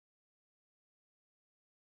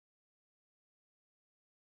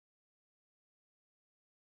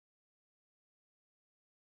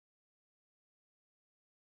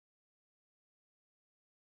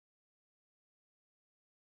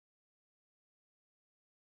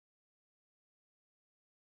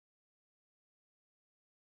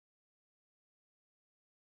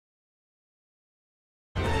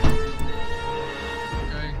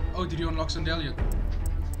unlock Sandel yet?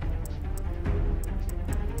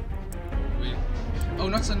 Wait. Oh,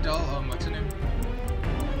 not Sandel. What's her name?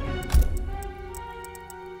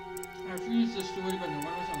 I finished the story, but no one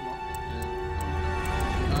was unlocked.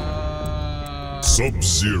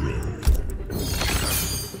 Sub-Zero.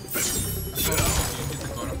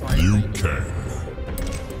 You can.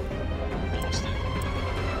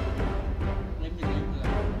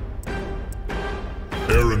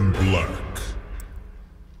 Aaron Black.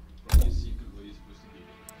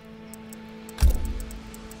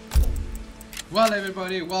 Well,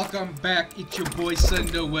 everybody, welcome back. It's your boy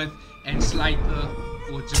Cinder with and Slider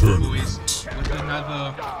or Jimmy Boys with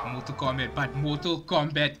another Mortal Kombat, but Mortal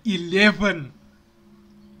Kombat 11.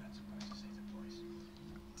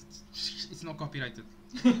 It's not copyrighted.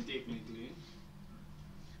 Technically.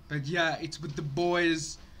 But yeah, it's with the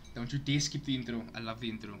boys. Don't you dare skip the intro. I love the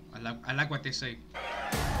intro. I like what they say.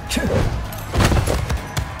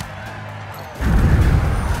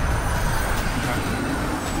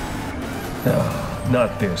 Oh,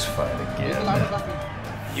 not this fight again.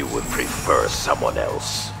 You would prefer someone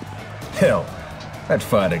else? Hell, I'd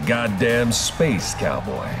fight a goddamn space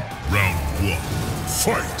cowboy. Round 1.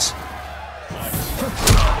 Fight!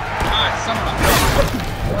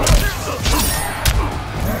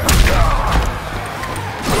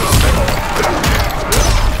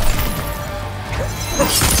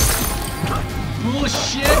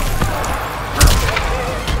 Bullshit!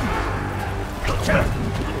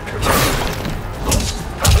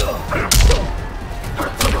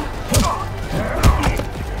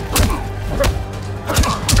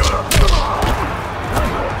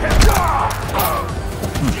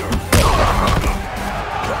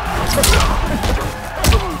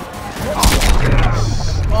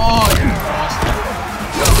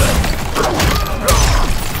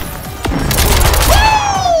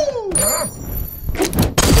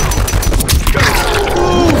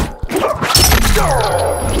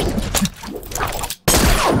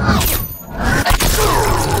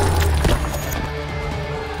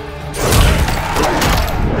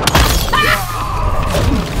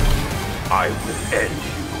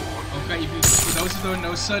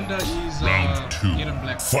 Sunder is Round 2. Aaron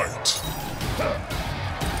Black. Fight.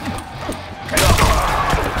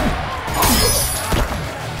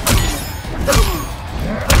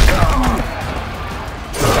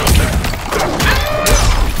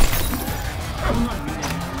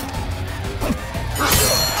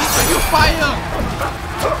 You fire!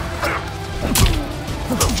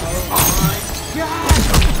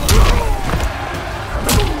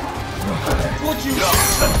 What you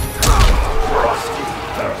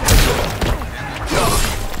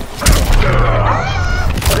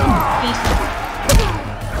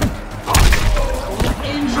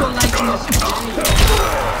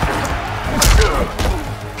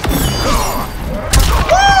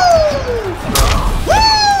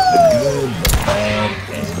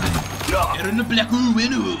Aaron the Black will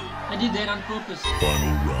win. I did that on purpose.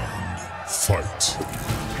 Final round. Fight.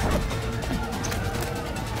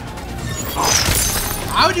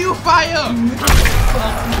 How do you fire?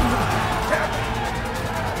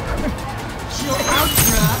 Chill out,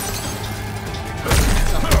 bruh.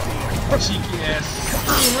 Cheeky ass.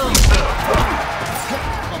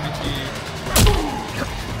 Comedy.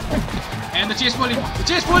 And the chase pulling. The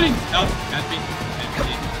chase pulling. No, that's me.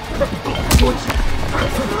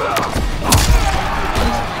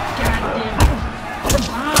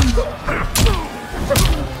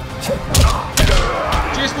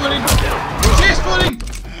 Chase pulling. Chase pulling.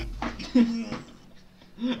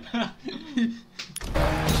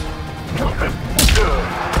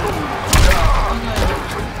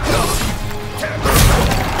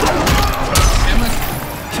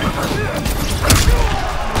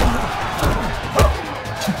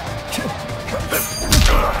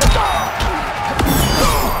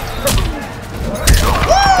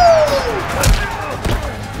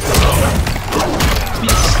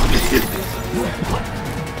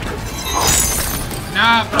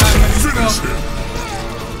 Nah, bro,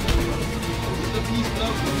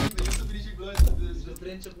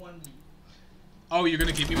 Finish him. Oh, you're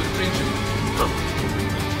gonna keep me with friendship?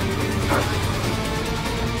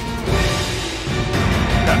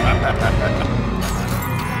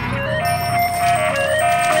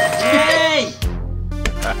 Hey!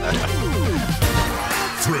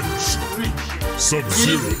 Friendship.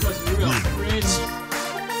 Sub-Zero wins.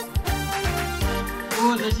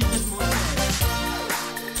 Oh, this is just more.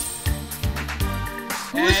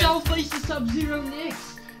 Who shall face the Sub-Zero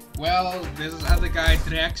next? Well, there's this other guy,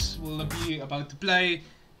 Drax, will be about to play.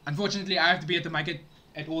 Unfortunately, I have to be at the mic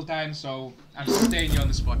at all times, so I'm staying here on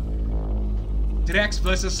the spot. Drax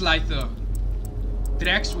versus Slifer.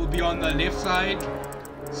 Drax will be on the left side,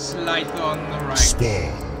 Slifer on the right.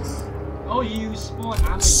 Spawn. Oh, you spawn.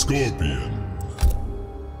 I'm a Scorpion.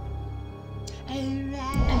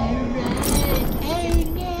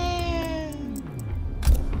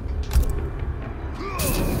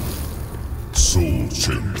 Soul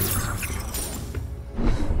Changer.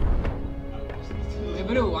 Hey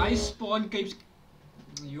bro, why spawn keeps...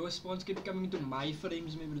 Your spawns keep coming into my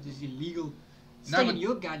frames, man, bro. This is illegal. Stay on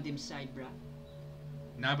your goddamn side, bruh.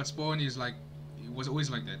 Nah, but Spawn is like, it was always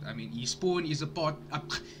like that. I mean, his Spawn is a part,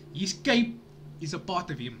 his cape is a part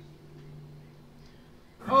of him.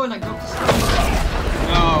 Oh, like Dr. Strange.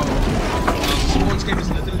 No, Spawn's cape is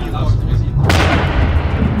literally a part of him.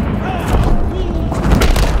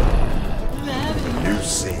 You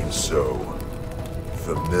seem so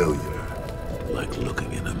familiar. Like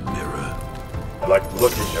looking in a mirror. Like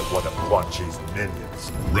looking at one of Quan Chi's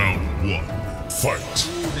minions. Round 1. Fight.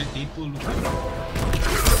 Ooh, that Deadpool look.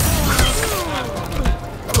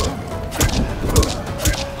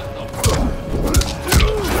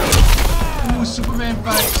 Ooh, Superman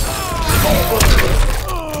fight.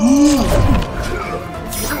 Ooh.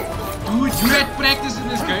 Dude, you had practice in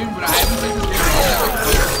this game, but I haven't played this game.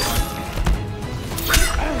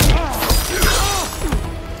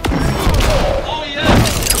 Oh yeah.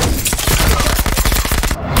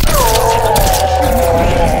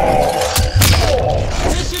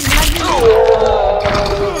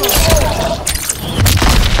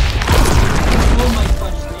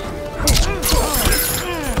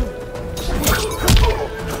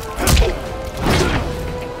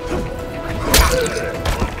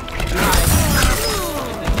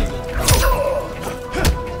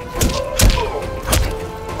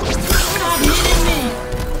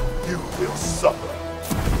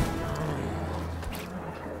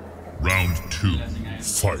 Round 2.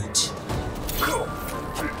 Fight.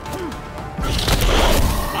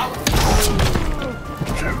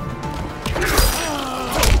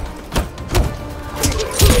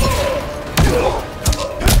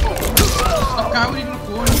 Stop cowering in the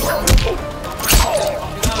corner.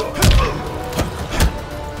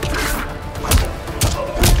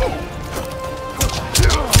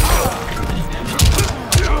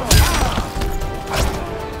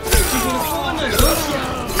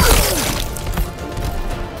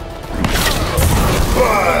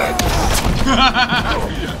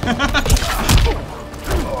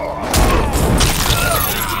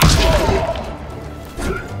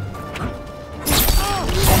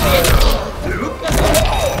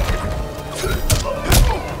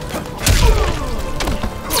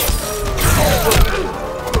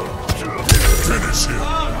 Finish him.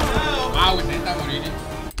 Wow, we did that already.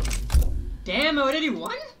 Damn, I already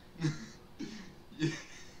won?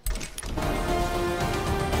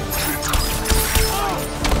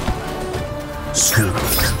 Scorpion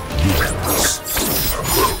wins.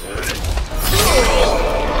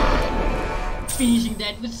 Finishing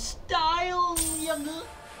that with style, younger.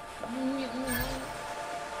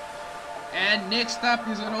 And next up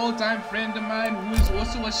is an old-time friend of mine who is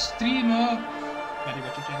also a streamer.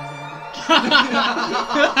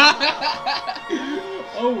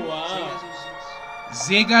 Oh wow.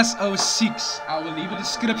 Zegas06. I will leave a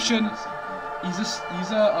description. He's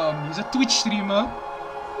a Twitch streamer,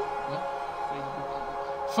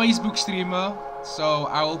 Facebook streamer. So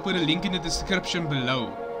I will put a link in the description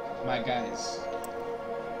below, my guys.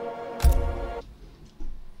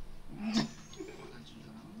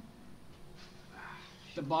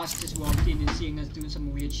 The boss just walked in and seeing us doing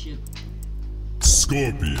some weird shit.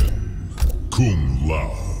 Scorpion. Kung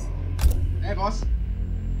Lao. Hey boss.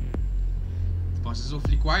 The boss is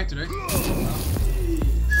awfully quiet, right?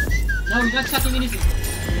 No, we're not cutting anything.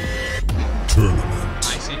 Tournament.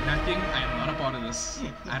 I said nothing. I am not a part of this.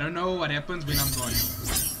 I don't know what happens when I'm gone.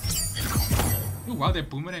 Oh wow, that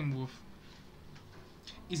boomerang move.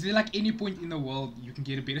 Is there like any point in the world you can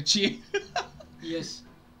get a better chair? Yes.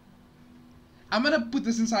 I'm gonna put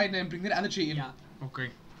this inside and bring that other chair in. Yeah. Okay.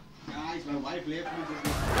 Guys, my wife left me just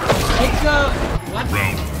It's what?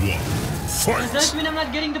 Round 1. Does Fight. that mean I'm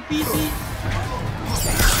not getting the PC?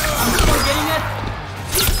 I'm still getting it.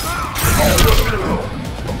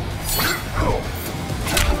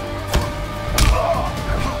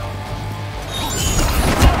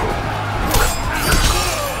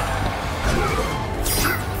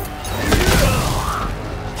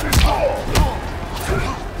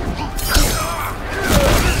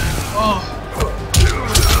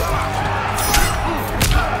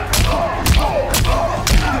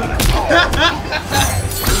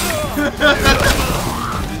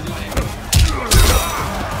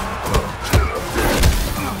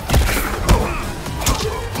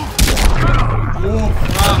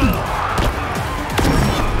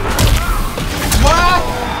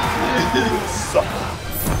 Sucker.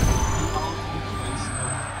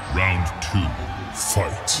 Round 2,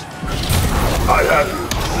 fight. I have you.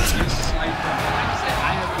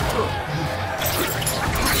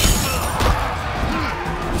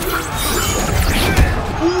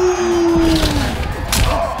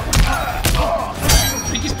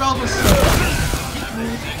 Ricky's pelvis.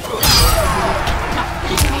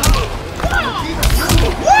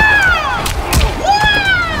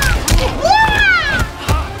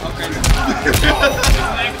 Okay.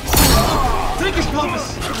 Ricky's pelvis.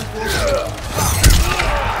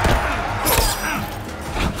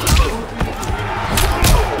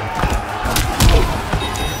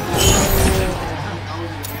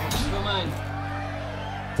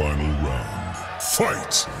 Final round,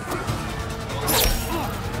 fight.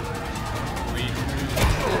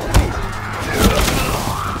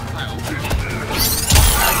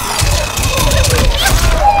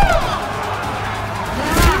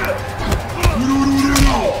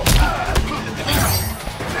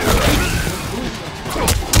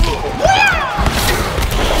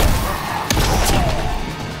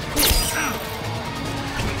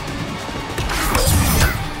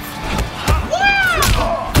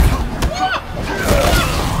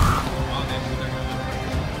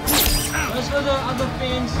 For the other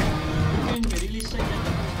fans, you can really say that.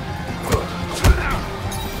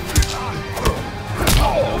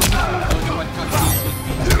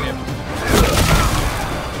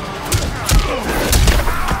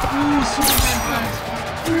 Ooh, Superman punch.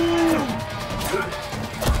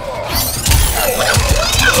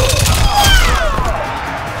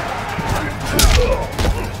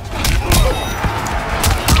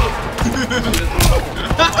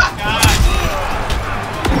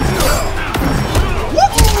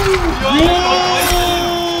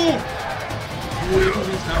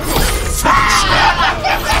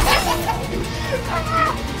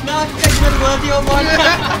 Now segment worthy of one.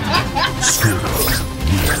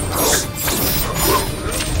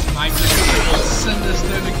 My goodness, Cinder's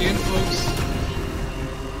turn again, folks.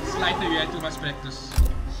 Slightly, you had too much practice.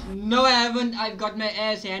 No, I haven't. I've got my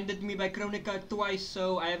ass handed to me by Chronica twice,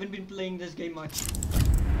 so I haven't been playing this game much.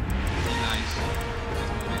 Nice.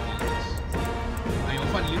 Are you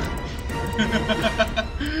fun, Luke?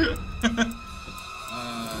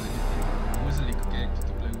 Who's the Luke character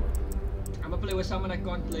to play with? I'm gonna play with someone I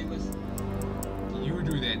can't play with. You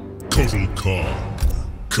do that. Total Khan,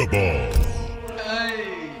 Cabal.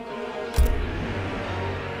 Hey.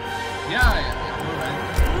 Yeah. Alright.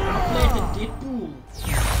 I'm gonna play the Deadpool.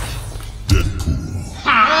 Deadpool.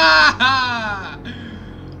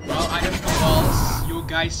 Well, I am Cabal's. You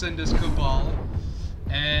guys send us Cabal,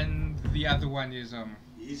 and the other one is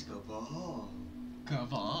He's Cabal.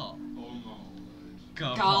 Cabal.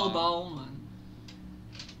 Carl Bauman.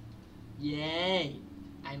 Yay!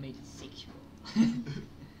 I made it sexual.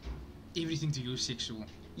 Everything to you is sexual.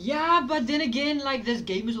 Yeah, but then again, like this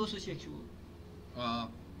game is also sexual.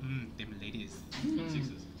 Them ladies. Them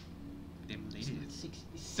ladies.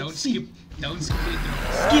 Don't Sexy. skip. Don't skip it.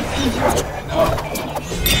 Skip intro. No.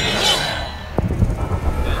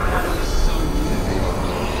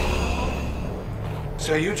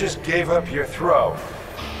 So you just gave up your throne,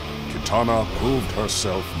 Kitana proved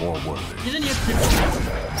herself more worthy. Didn't you?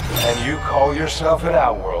 and you call yourself an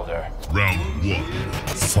Outworlder? Round 1,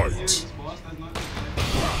 fight.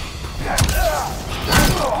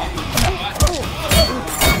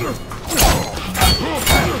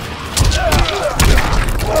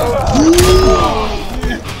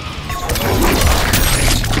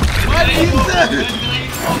 What is that?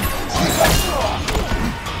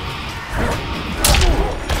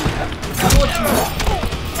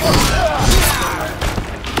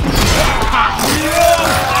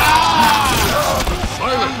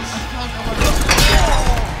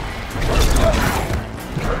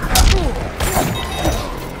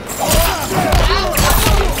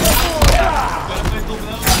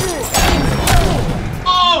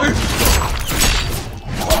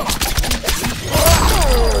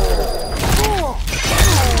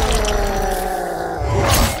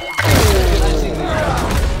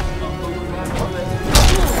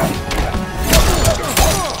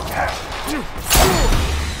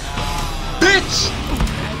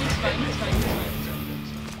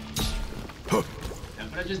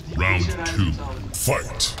 Round 2,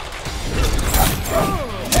 fight.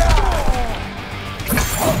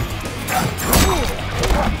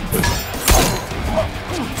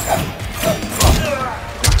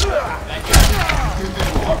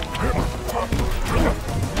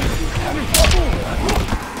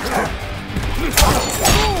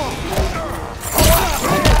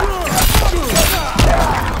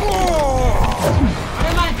 What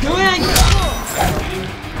am I doing?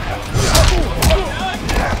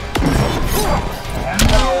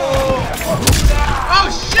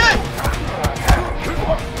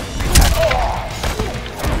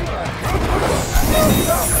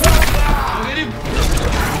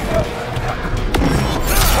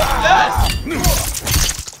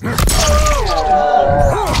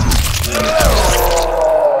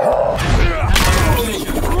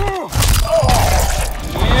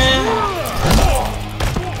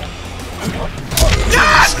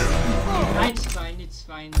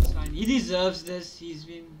 deserves this. He's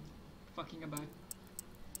been fucking about.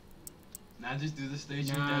 Nah, just do the stage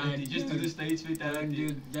fatality. Just do the stage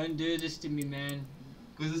fatality. Don't do this to me, man.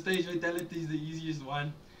 Because the stage fatality is the easiest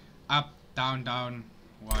one. Up, down, down.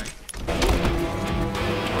 Why?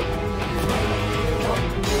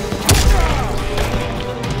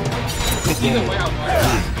 Either way, I'll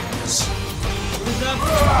What's up?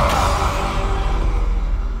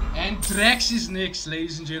 And Drax is next,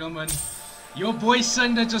 ladies and gentlemen. Your boy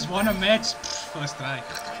Cinder just won a match. First try.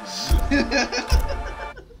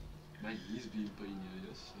 My knees being pain here,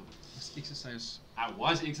 yes. Just exercise. I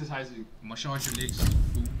was exercising. Massage your legs.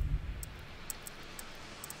 Boom.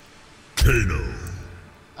 Kano.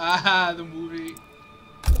 Ah, the movie.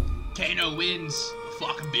 Kano wins.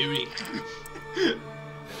 Fucking Berry.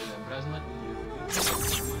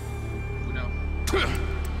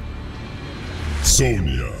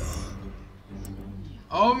 Sonya.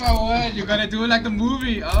 Oh my word, you gotta do it like the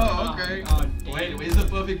movie. Oh, okay. Wait, where's the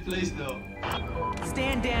perfect place though?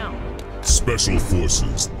 Stand down. Special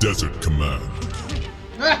Forces Desert Command.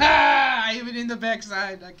 Even in the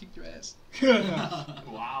backside, I kicked your ass.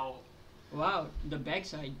 Wow. Wow, the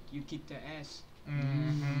backside, you kicked the ass.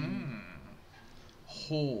 Mm-hmm. You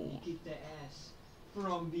Hole. kicked the ass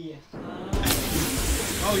from behind.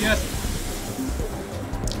 Oh yes.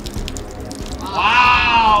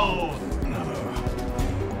 Wow!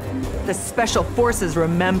 The Special Forces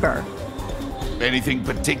remember. Anything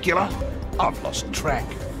particular? I've lost track.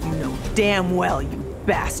 You know damn well, you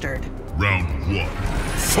bastard. Round 1.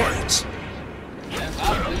 Fight!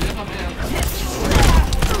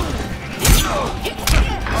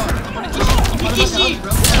 Kishi!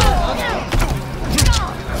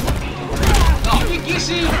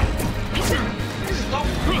 Kishi! Stop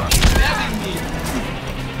stabbing me!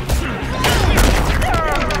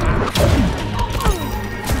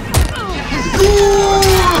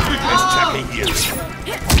 Let's check in you.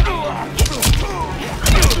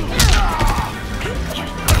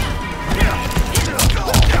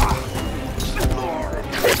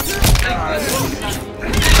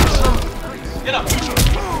 Get up!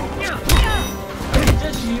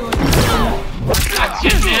 Just you and Got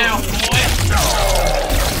you now, boy!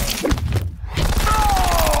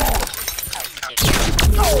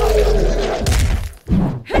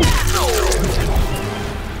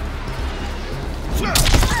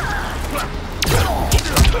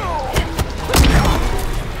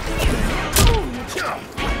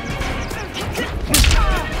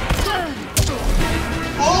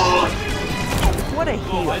 What a Oh,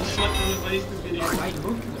 heel. one shot to the face to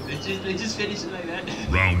finish. They just finish it like that.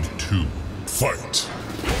 Round 2. Fight!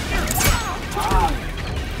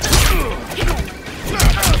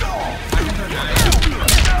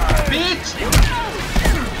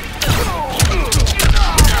 Bitch!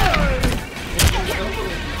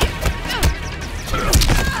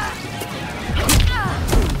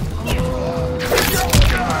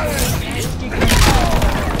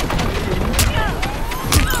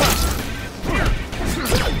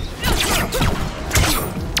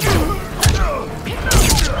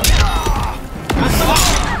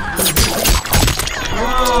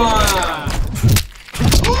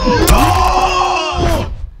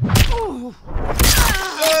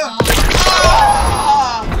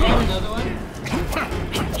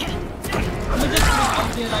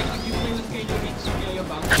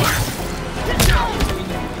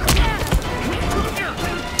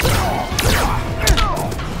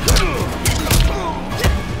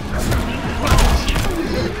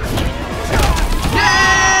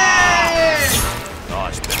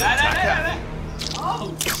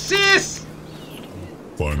 Sis!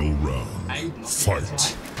 Final round.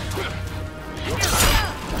 Fight!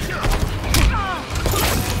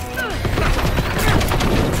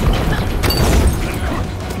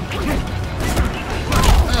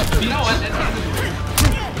 You know what?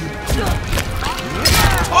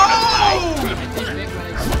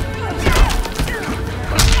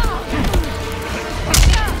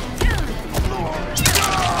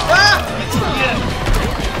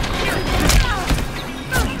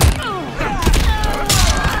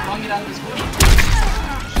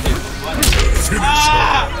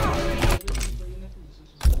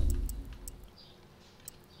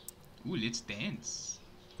 Ooh, let's dance.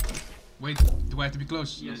 Wait, do I have to be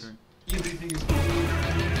close? Yes. Okay. Everything is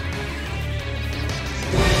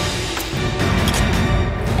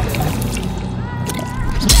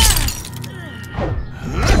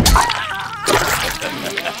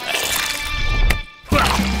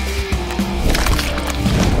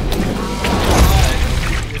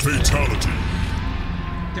Fatality.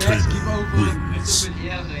 Drax, keep over. Wins.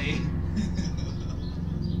 yeah,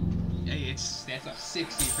 Hey, that's a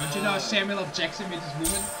sexy. Don't you know Samuel L. Jackson met his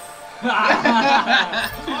woman?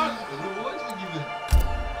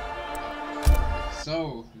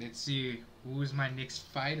 So let's see who is my next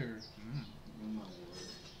fighter.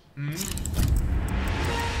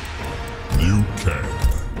 Liu Kang.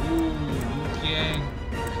 Ooh, Liu Kang.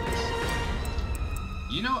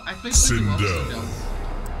 You know, I played pretty well Sindel.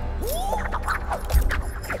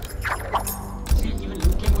 See, even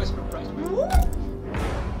Liu Kang was surprised.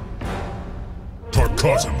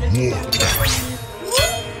 Tarkatan War Cat.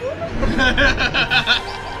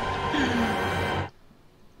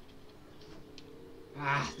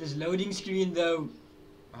 This loading screen though.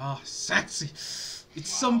 Ah, sexy. It's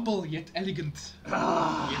simple yet elegant.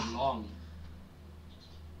 Yet long.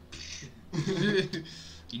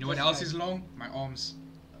 You know what else is long? My arms.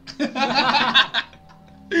 What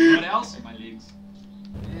else? My legs.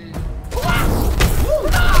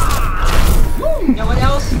 Now what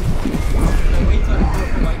else? Wait for the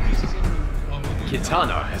white pieces in.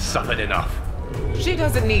 Kitana has suffered enough. She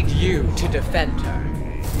doesn't need you to defend her.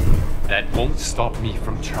 That won't stop me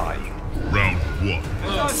from trying. Round 1.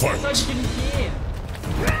 Fight. I thought you didn't care.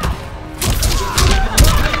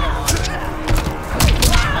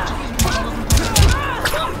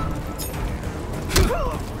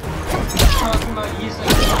 Talking about years like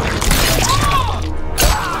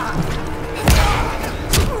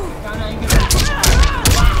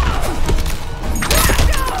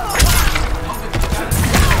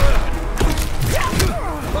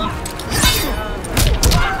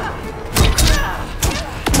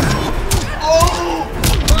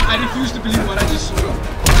I refuse to believe what I just saw.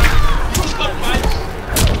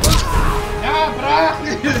 Yeah, bruh!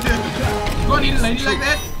 You gonna eat a lady like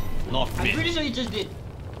that? Not I'm me. pretty sure you just did.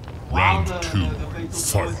 Round 2.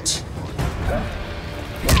 Fight.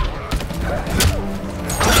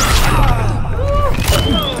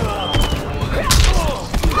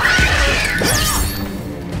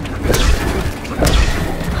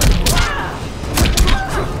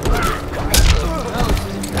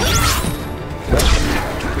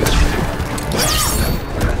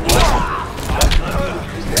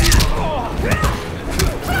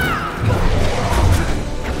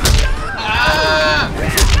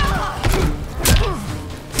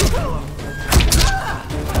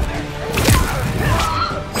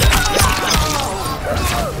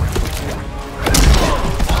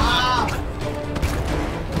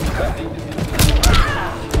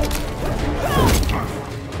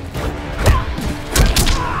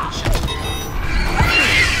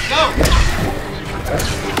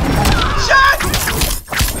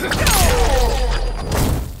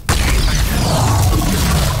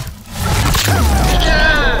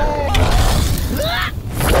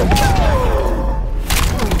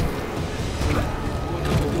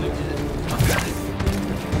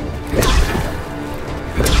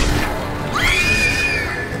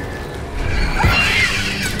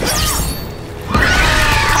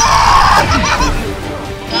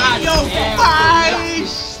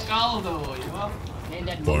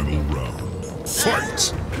 Final round. Fight!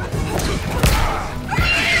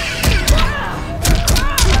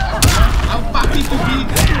 How fucking to be?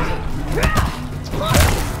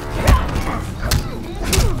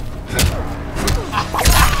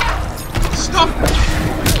 Stop!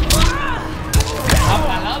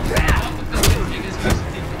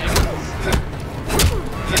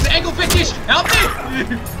 It's an angle fetish! Help me!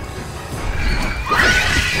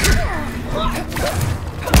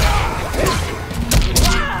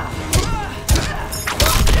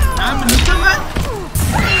 I'm a little man.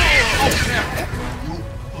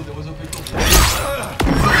 Oh, there was a picture.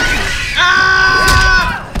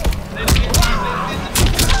 Ah!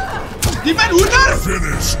 Die man Hunter!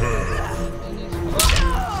 Finish her!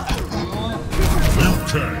 Liu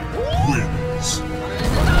Kang wins.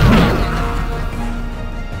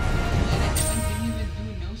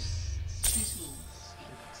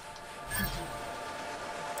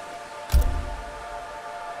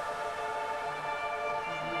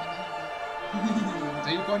 So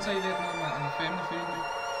you can't say that no, I'm a family friendly.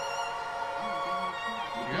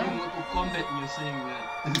 You're in Mortal Kombat and you're saying that.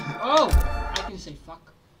 Oh! I can say fuck.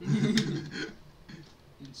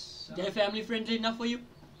 Is that family friendly enough for you?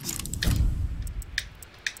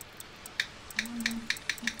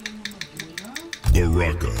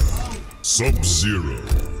 Baraka. Sub-Zero.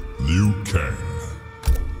 Liu Kang.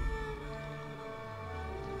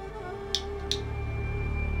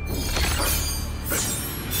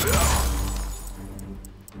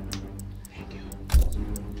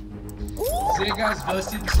 Zegas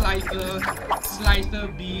versus Slicer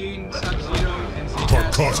being Sub-Zero and Zegas.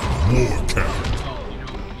 Tarkatan War Cat. Oh,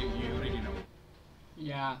 you already know.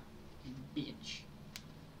 Yeah.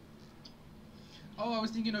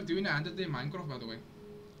 thinking of doing a 100-day Minecraft, by the way.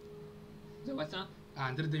 So what's that?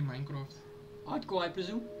 100-day Minecraft. Hardcore, I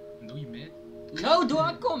presume? No, you mad? No, do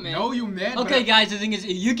hardcore, man. No, you mad, okay, guys, the thing is,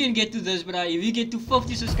 if you can get to this, bro, if you get to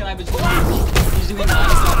 50 subscribers, he's doing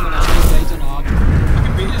Minecraft on 100 days on hardcore. I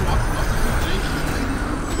can barely lock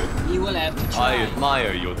He will have to try. I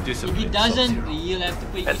admire your discipline. If he doesn't, he'll have to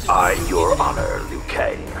pay. And I, your honor, Liu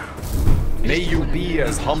Kang. May you be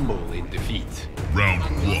as humble in defeat. Round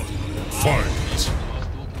 1. Fight!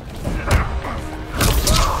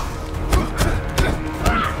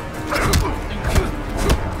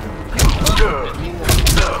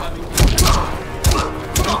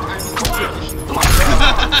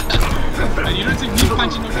 And you don't see me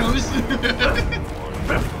punching your nose.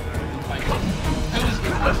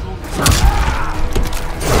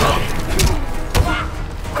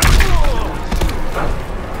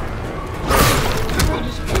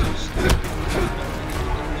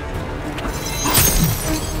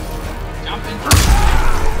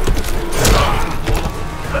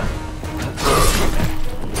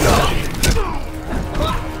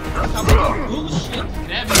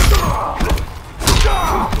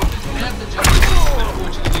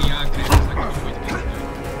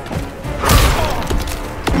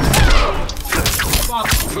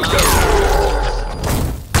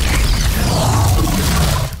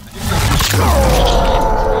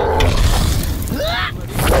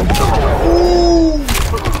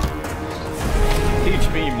 Teach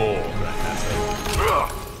me more.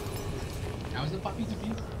 How was the puppy to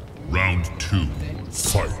be? Round 2.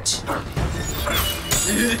 Fight!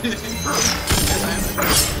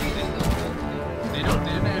 They don't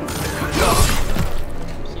have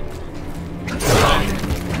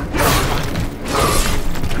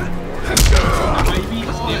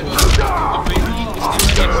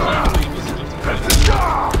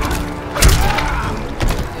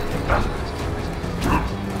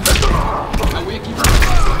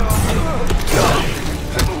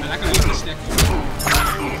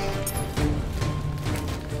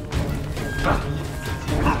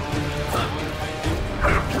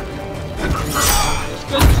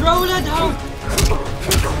Control it out!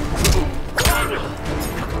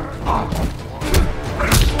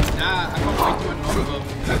 Nah, I can't fight you a number.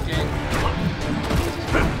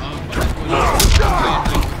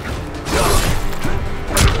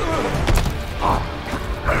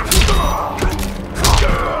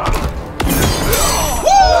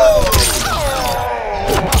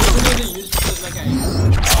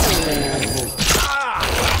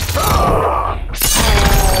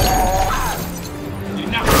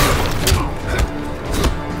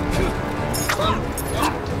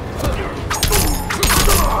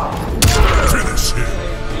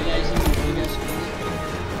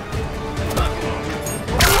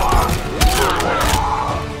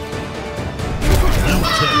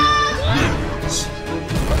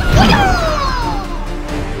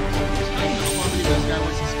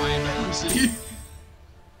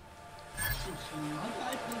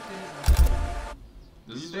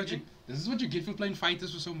 Okay. This is what you get for playing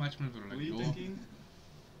fighters for so much, man. Like, What are you oh. thinking?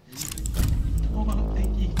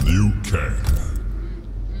 Liu Kang.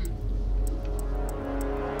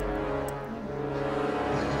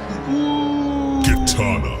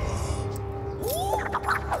 Kitana.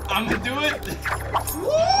 I'm gonna do it!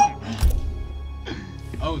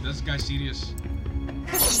 Oh, this guy's serious.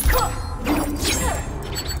 How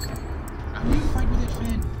do you fight with that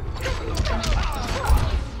fan?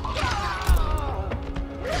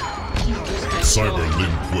 Cyber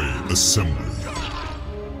Lin Kuei Assembly.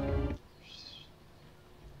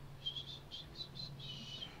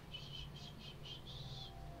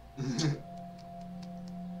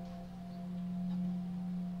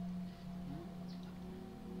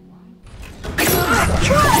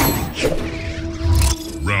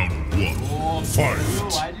 Round 1. Fight!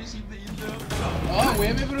 Why do you see the intro? Oh,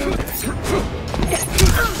 wait a minute, bro.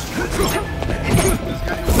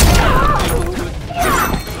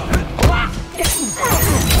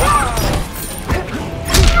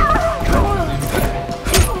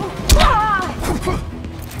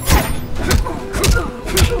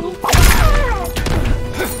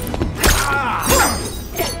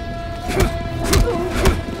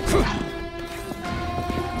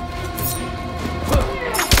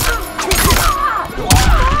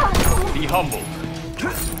 Be humble.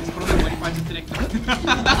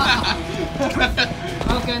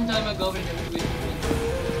 How can time I go with every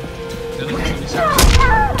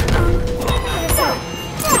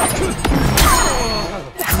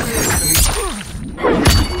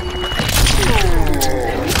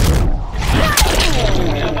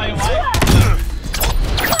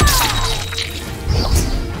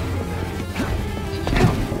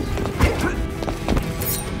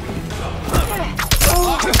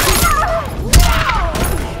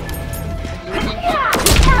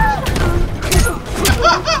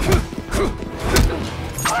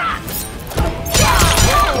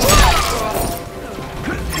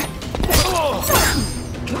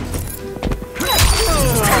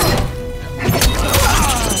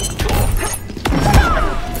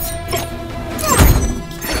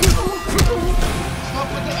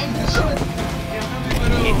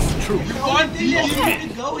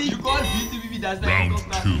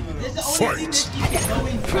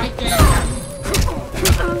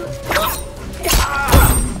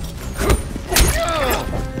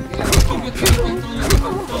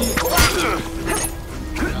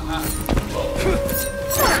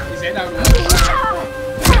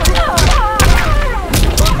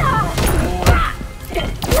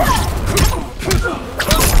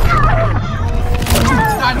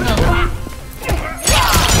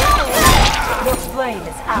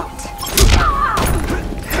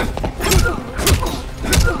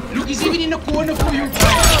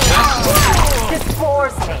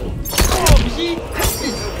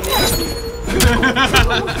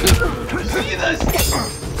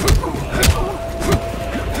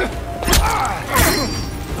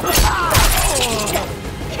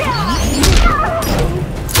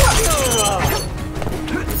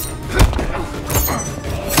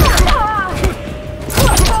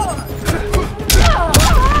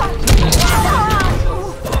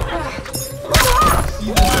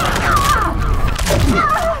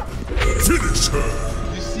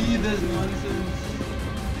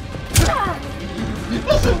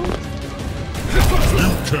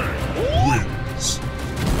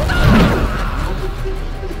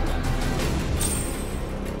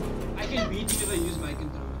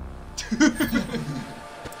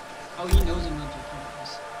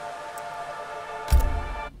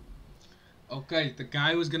Okay, the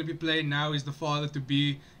guy who's gonna be playing now is the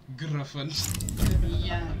father-to-be Griffin.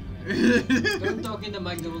 Yeah. Don't talk in the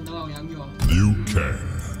mic, they will know how young you are. You can.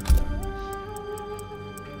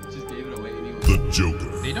 Just gave it away anyway. The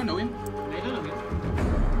Joker. They don't know him. They don't know him.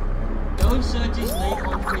 Don't search his name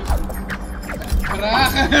on Facebook.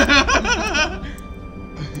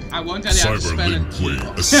 I won't tell you how to spell it. Play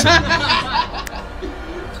assembly.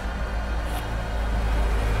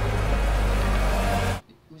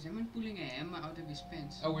 Was someone pulling a hammer out of his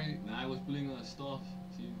pants? Oh wait. Nah, I was pulling a staff.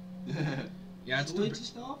 See? Yeah, it's too It's a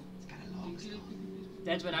staff? It's got a long staff.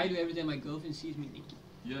 That's what I do every time my girlfriend sees me naked.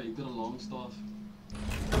 Yeah, you got a long staff.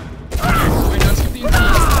 Wait, don't skip the intro.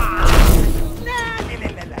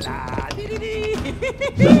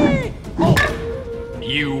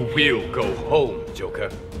 You will go home, Joker.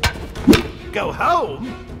 Go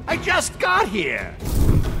home? I just got here.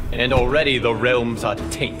 And already the realms are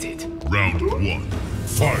tainted. Round 1.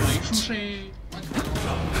 Fight.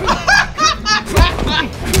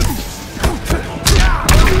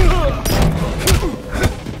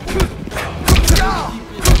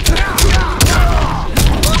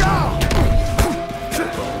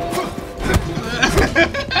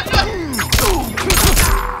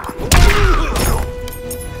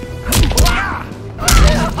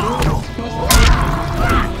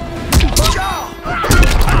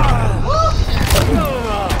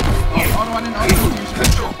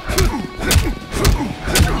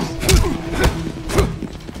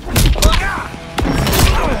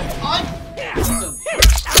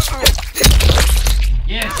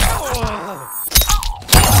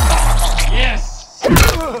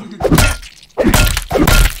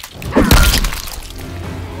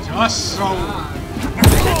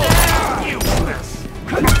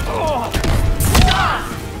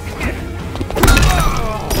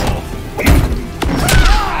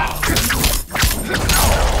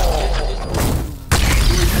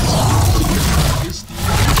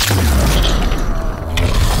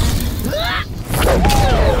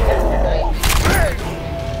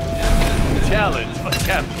 Challenge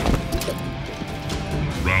accepted.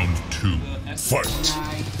 Round 2. Fight.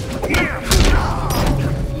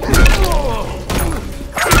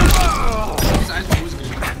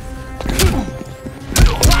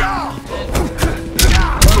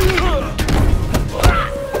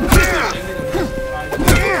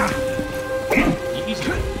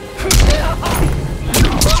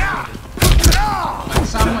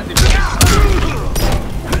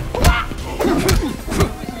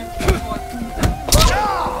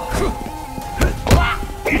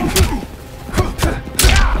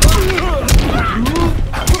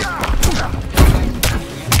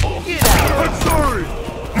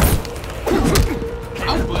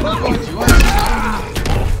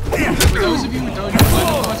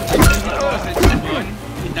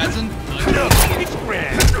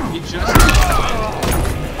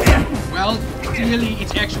 Clearly,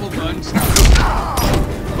 it's actual burn stuff.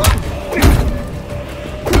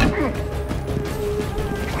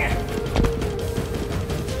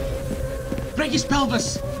 Break his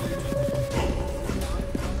pelvis!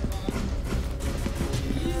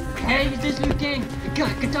 Hey, is this Liu Kang?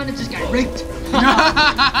 God, Katana just got raped.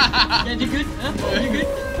 Yeah, you good? Huh? You good?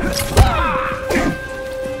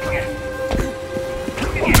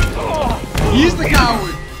 He's the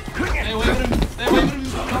coward! Stay away from him! Stay away from him!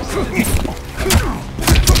 Finish him!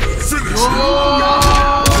 Oh!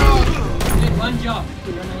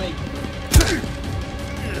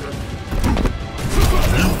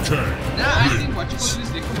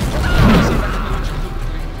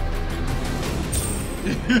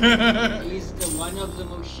 He's the one of the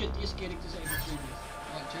most shittiest characters I've ever played with.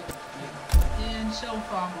 And so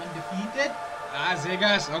far I'm undefeated. Ah,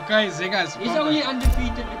 Zegas. Okay, Zegas. He's only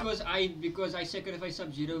undefeated because I sacrificed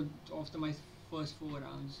Sub-Zero after my first 4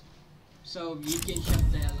 rounds. So he can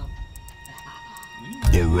shut the hell up.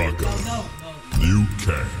 The Rocker. No. Liu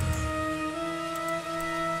Kang.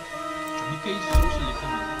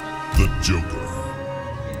 The Joker.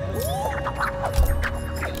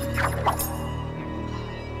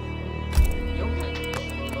 Yokai.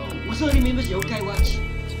 Who still remembers Yokai Watch?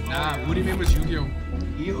 Nah, who remembers Yu-Gi-Oh?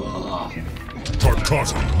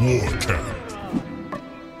 Tarkata War Cat.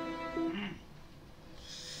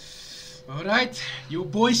 Alright, your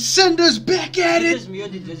boy Cinder's back at it!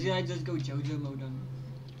 Does I just go JoJo mode on?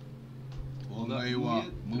 Omaiwa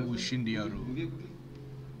Mu Shindiaru.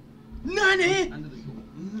 Nani?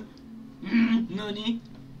 Nani?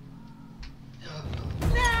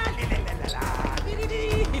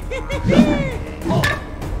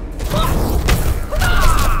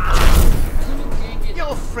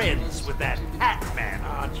 You're friends with that Hat Man,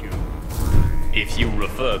 aren't you? If you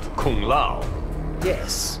refer to Kung Lao.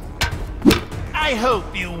 Yes. I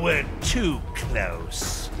hope you weren't too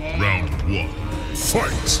close. Round 1.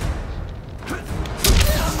 Fight!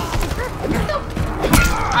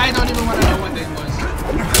 I don't even want to know what that was.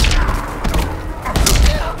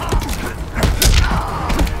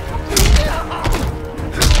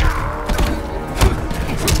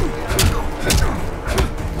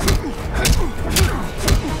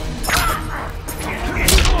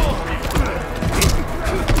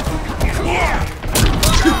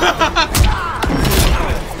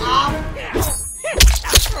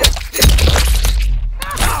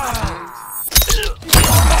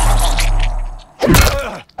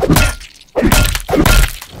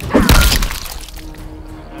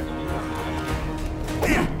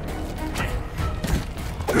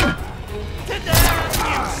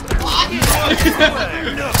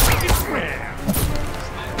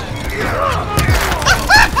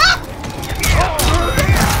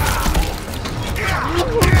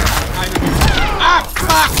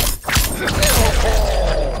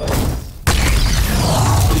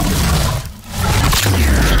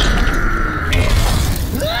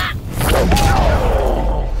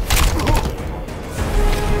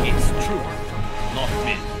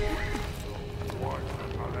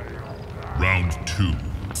 Round 2.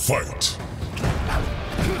 Fight!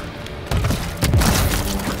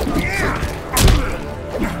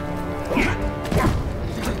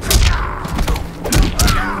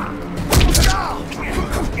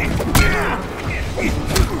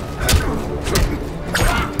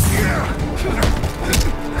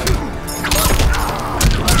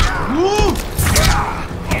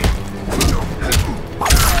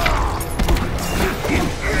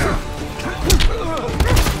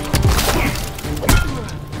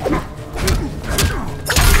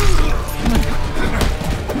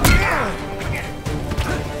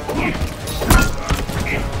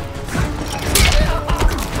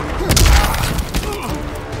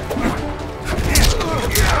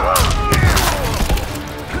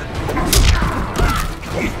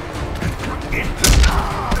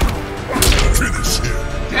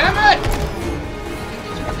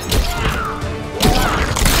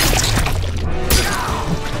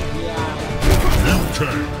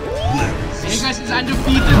 Vegas is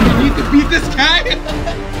undefeated. We need to beat this guy.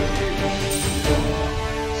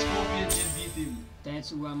 Scorpion can beat him. That's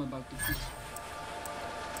who I'm about to beat.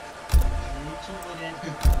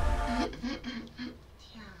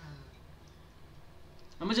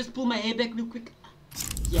 I'm gonna just pull my hair back real quick.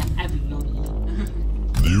 Yeah, I have no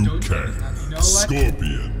Liu Kang,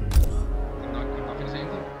 Scorpion. I'm not gonna say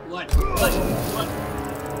anything. What?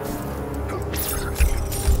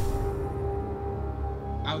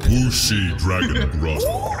 Wuxi Dragon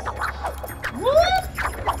Brother.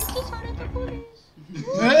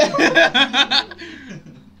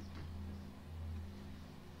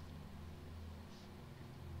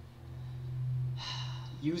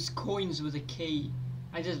 Use coins with a K.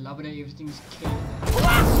 I just love it that everything's K.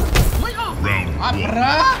 Round 1.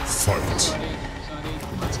 Fight. Sorry.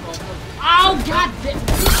 Oh god damn!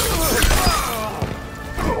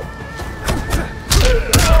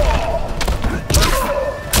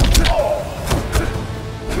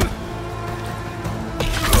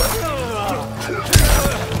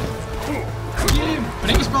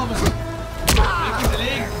 Break his pelvis. Break his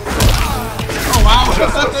leg. Oh wow.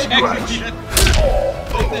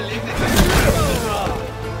 Break the leg.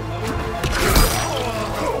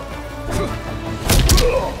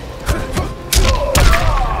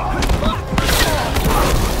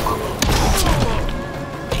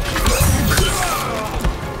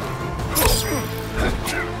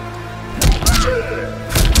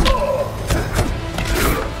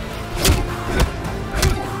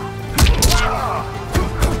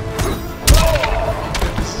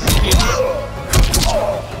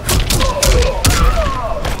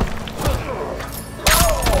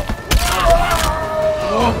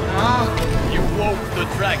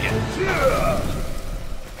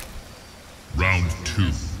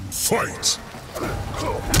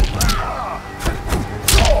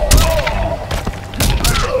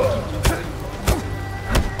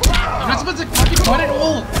 Not at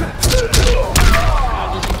all.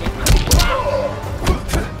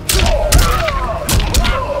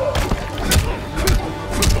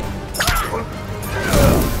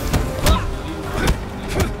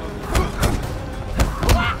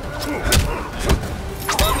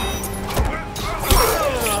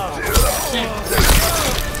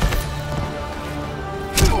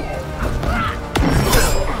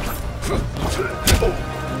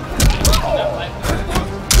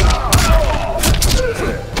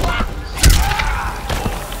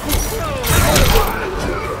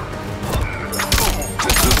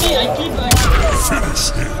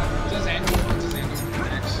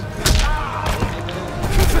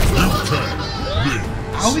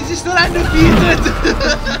 How is he still undefeated?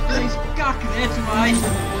 He's cock, that's why.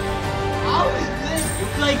 How is this? You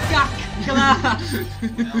play cock, class.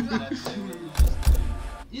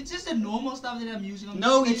 It's just the normal stuff that I'm using on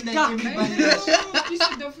No, the it's stage cock. like everybody else. He's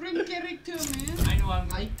a different character, man. I know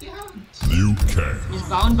I can't. You can. He's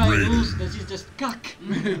bound by rules, this is just cock.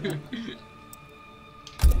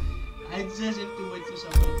 I just have to wait for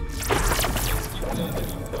somebody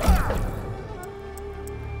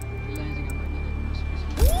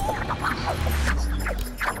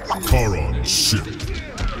Charon ship.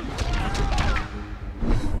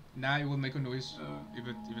 Nah, it will make a noise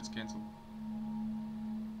if it's cancelled.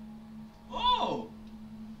 Oh!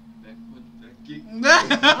 Backward back kick.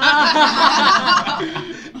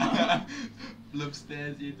 Flip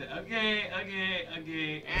stairs either. Okay.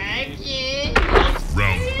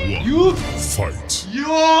 Round 1. You Fight.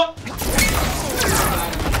 Yo!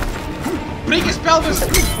 break his pelvis.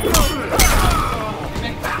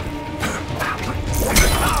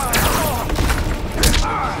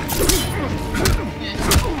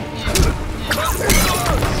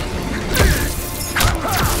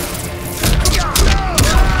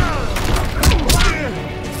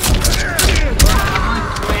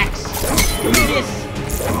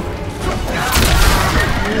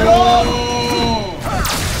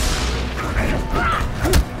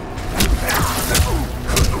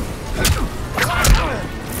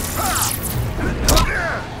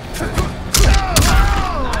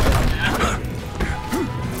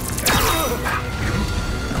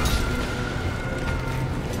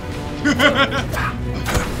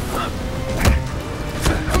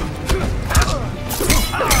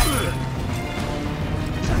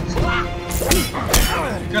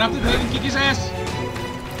 Cut up the blade and kick his ass.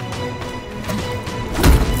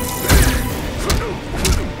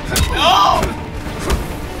 No!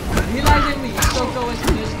 Realizing we so close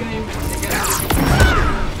in this game,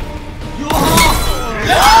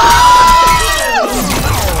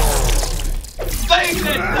 Face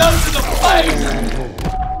it! Blow to the face!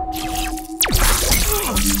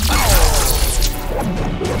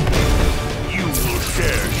 You will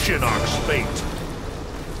share Shinnok's fate.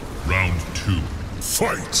 Round 2.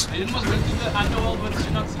 Fight. Je moet wel doen, I know all what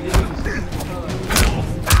Shinnok's is.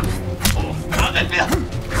 Oh, dat wil!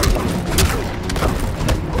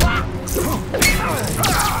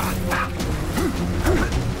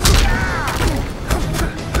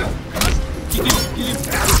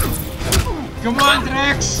 Come on,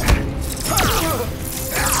 Drax!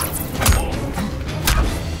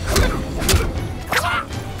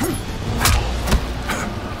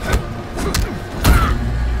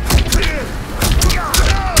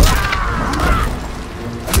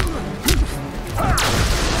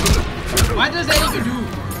 What does that even do?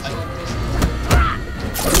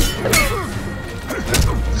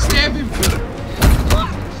 Stab him!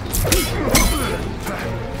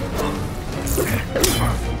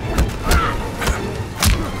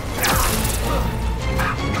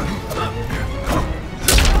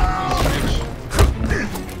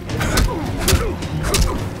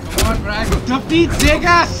 Come on, Brad! Defeat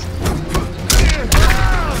Zegas!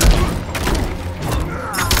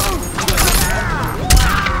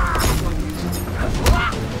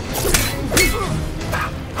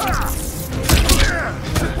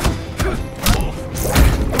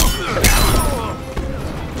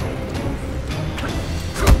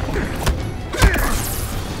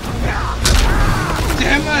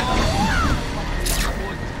 Damn it!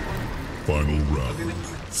 Final round.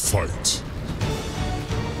 Fight.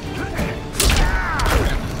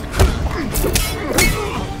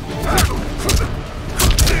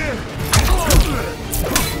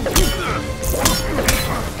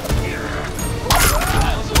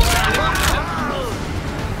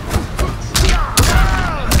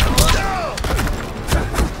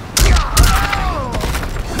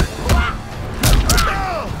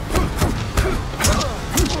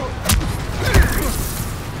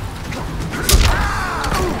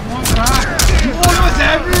 Come on, Brad!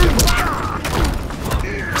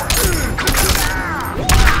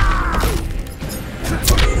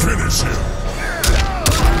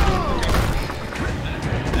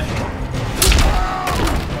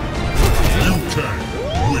 Kang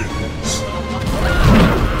wins.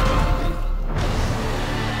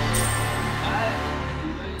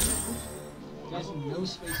 There's no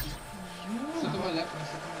spaces. Sit on my left.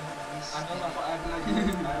 I know my I have an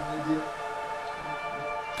idea.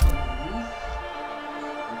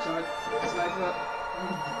 Sniper.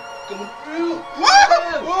 Come through.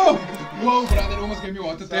 Whoa! Whoa, bro, that almost gave me a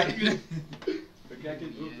heart attack. Okay, I can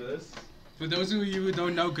move this. For those of you who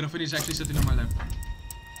don't know, Griffin is actually sitting on my lap.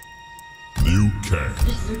 Liu Kang.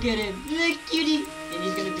 Just look at him. Look, cutie. And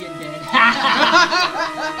he's gonna be a dad.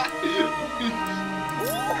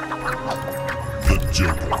 The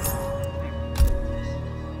Joker.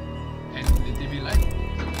 And did they be like?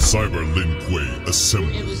 Cyber Lin Kuei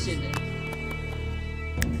assembled. Never said that.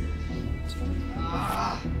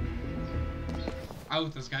 Oh,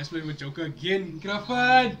 this guy's playing with Joker again.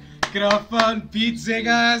 Griffin! Griffin! Pete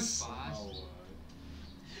Zegas!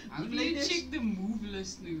 How do you check the move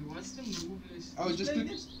list now? What's the move list? Oh, just click.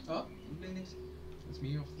 Oh, I'm playing next. it's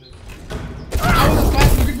me off the. Oh, this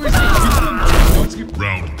guy's looking for his Don't skip.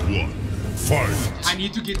 Round 1. Fight. I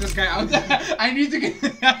need to get this guy out. I need to get.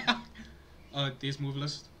 This move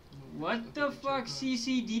list. What the fuck? C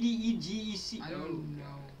C D D E G E C. I don't know.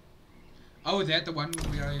 Oh, that the one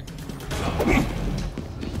where I.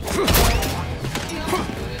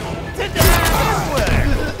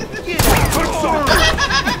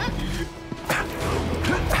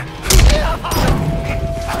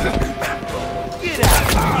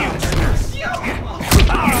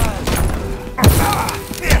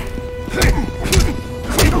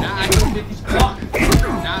 Nah, I don't get this block.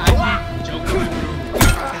 Nah, I think Joker.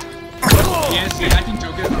 Yes, yeah, I think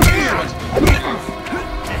Joker.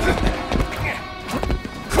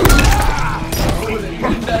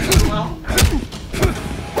 That as well.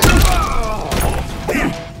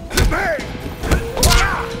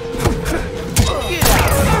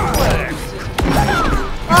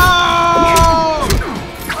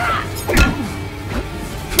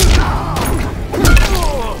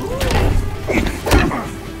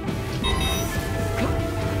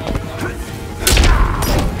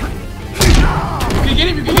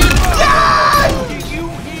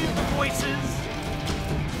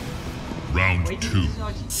 Round 2.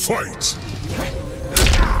 Fight.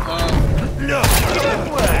 No, it didn't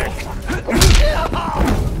work.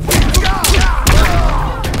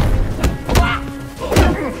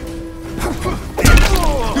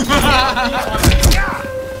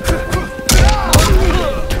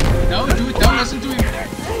 No, dude, don't listen to him.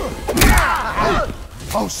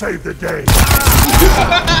 I'll save the day.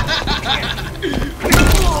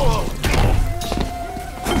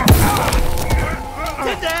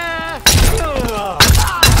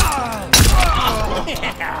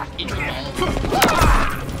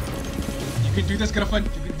 You can do this, Griffin. You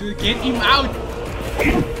can do it. Get him out.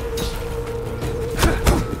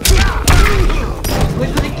 Wait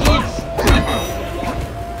for the kids.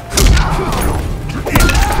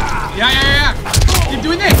 Yeah. Keep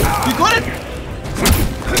doing it. You got it.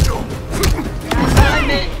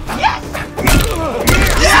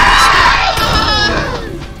 Yes!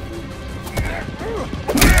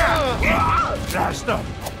 Blast up.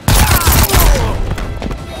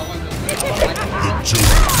 The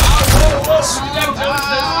Joker.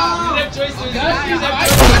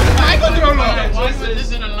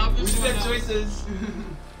 Choices.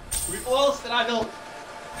 We all struggle.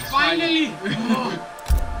 Finally.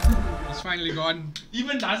 He's finally gone.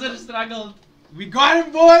 Even Nazar struggled. We got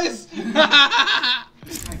him, boys. I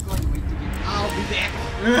can't wait to get. I'll be back.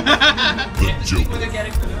 The Speak with Joker. the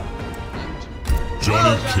character.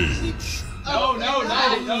 Johnny Cage. No. You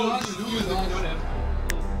lose. You don't have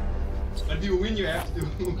to. But if you win, you have to.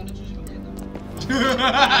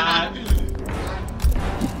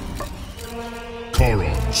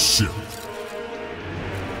 Charon Ship.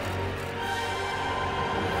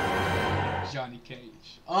 Johnny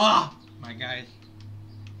Cage. Ah, my guy.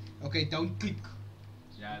 Okay, don't click.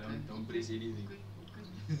 Yeah, don't press anything.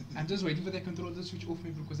 I'm just waiting for that controller to switch off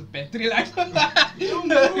me because the battery life on Don't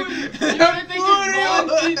move! You're gonna take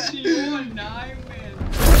advantage, you are nightmare.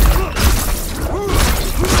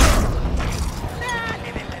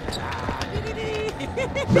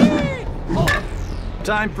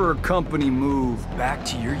 Time for a company move back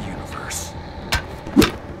to your universe.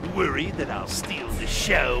 Worried that I'll steal the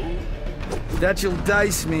show? That you'll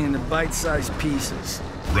dice me into bite-sized pieces.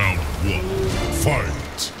 Round 1.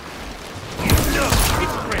 Fight.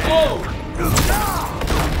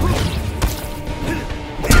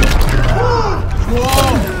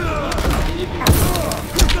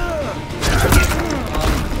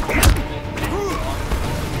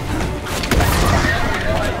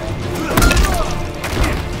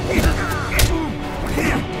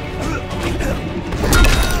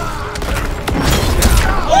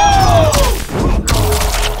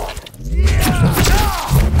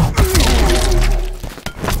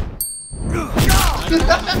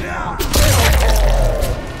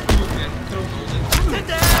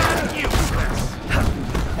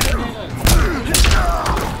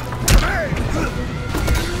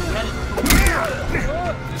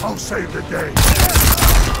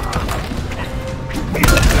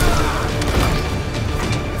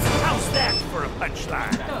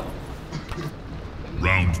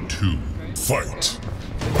 2, fight.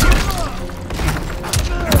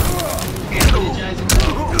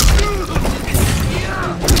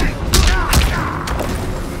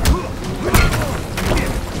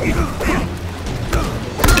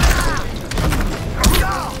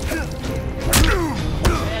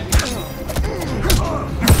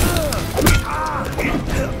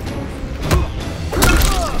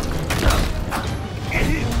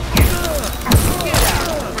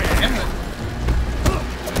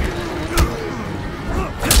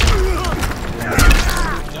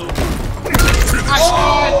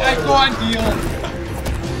 I can't deal.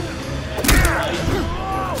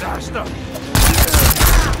 Faster.